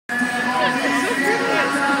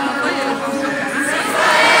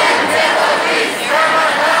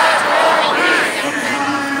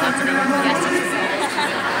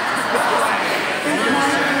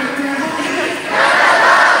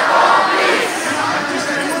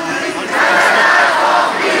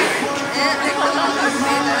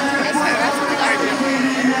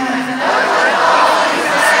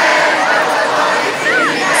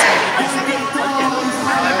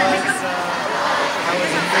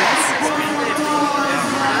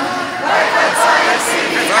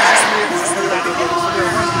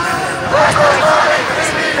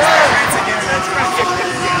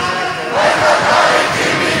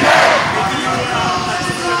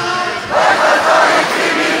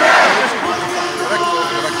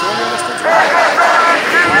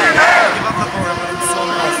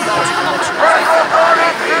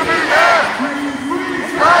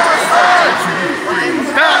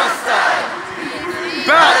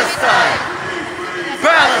Palestine!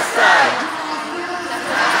 Palestine!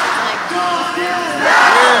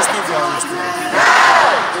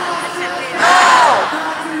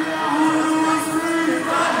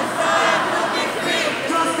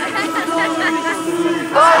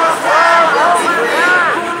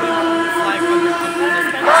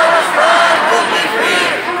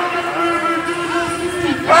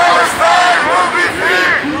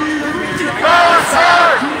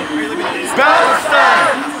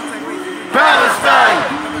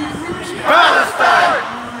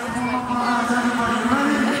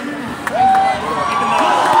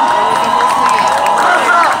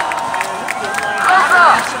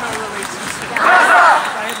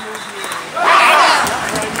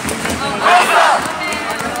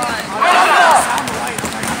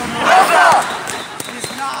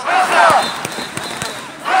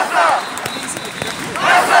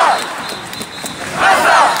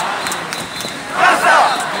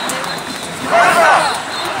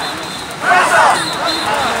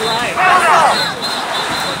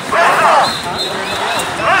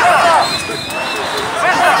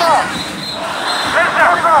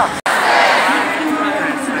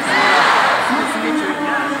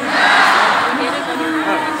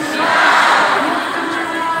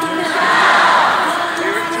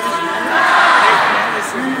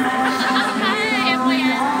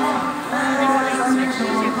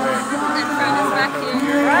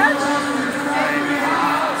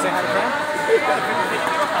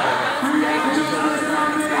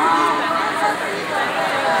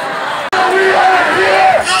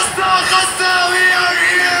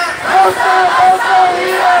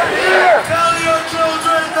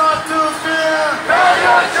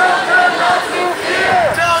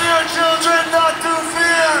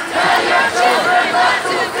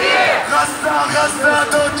 Gaza,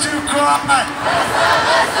 don't you cry!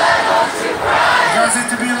 Gaza,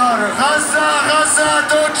 to be louder. Gaza, Gaza,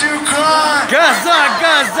 don't you cry! Gaza,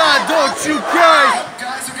 Gaza, don't you cry!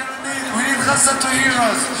 Guys, we need Gaza to hear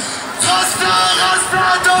us. Gaza, Gaza,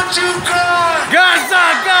 don't you cry! Gaza,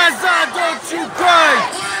 Gaza, don't you cry!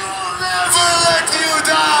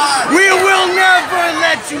 We will never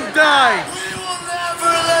let you die!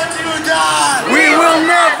 We will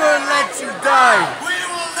never let you die!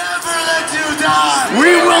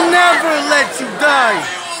 We will never let you die!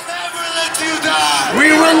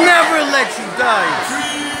 We will never let you die!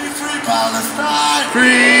 Free Palestine!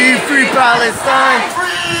 Free Palestine!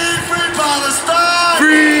 Free Palestine!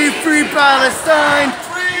 Free Palestine!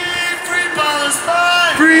 Free Palestine!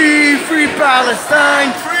 Free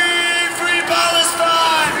Palestine! Free Palestine!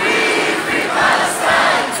 Free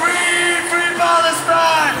Palestine! Free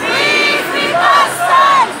Palestine! Free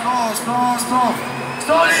Palestine! Stop!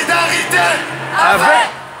 Solidarité!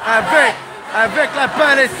 Avec la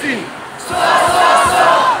Palestine!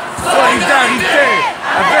 Solidarité!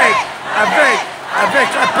 Avec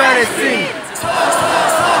la Palestine!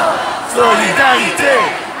 Solidarité!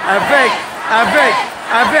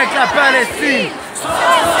 Avec la Palestine!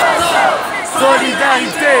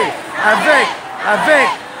 Solidarité!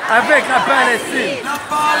 Avec la Palestine! La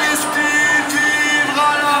Palestine vivra,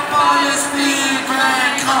 la Palestine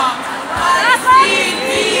vaincra! La Palestine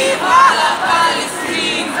vivra, la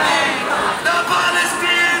Palestine vaincra! La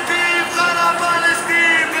Palestine vivra, la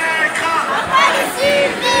Palestine vaincra! La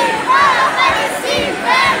Palestine vivra, la Palestine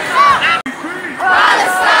vaincra!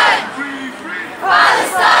 Palestine!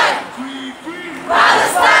 Palestine!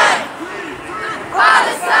 Palestine!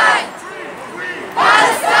 Palestine!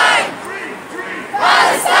 Palestine!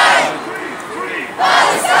 Palestine!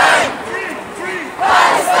 Palestine!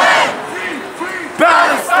 Palestine!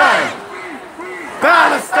 Palestine!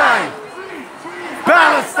 Palestine!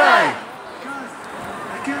 Palestine!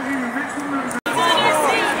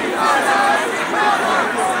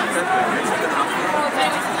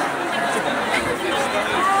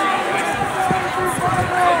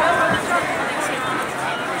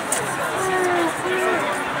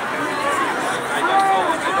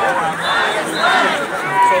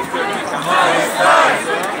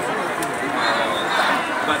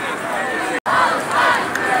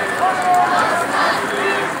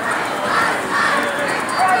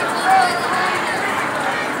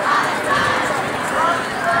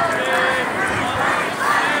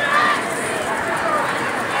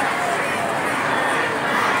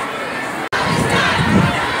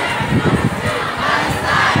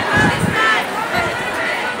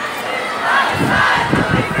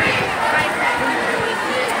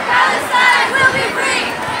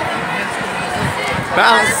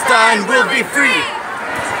 Palestine will be free!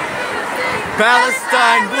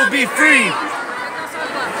 Palestine will be free!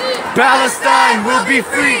 Palestine will be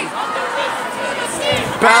free!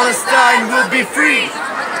 Palestine will be free.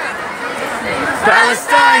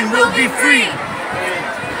 Palestine will be free.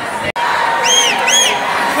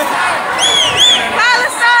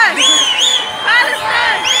 Palestine!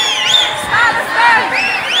 Palestine! Palestine!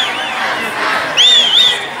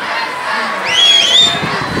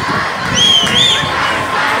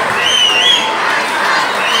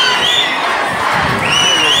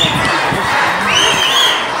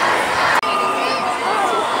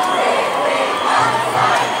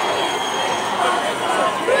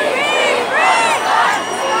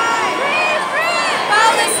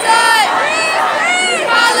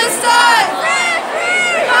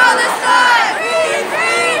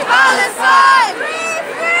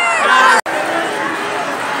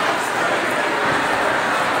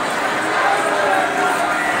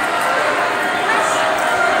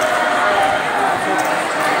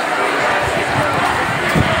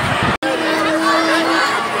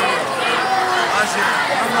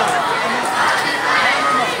 Allah.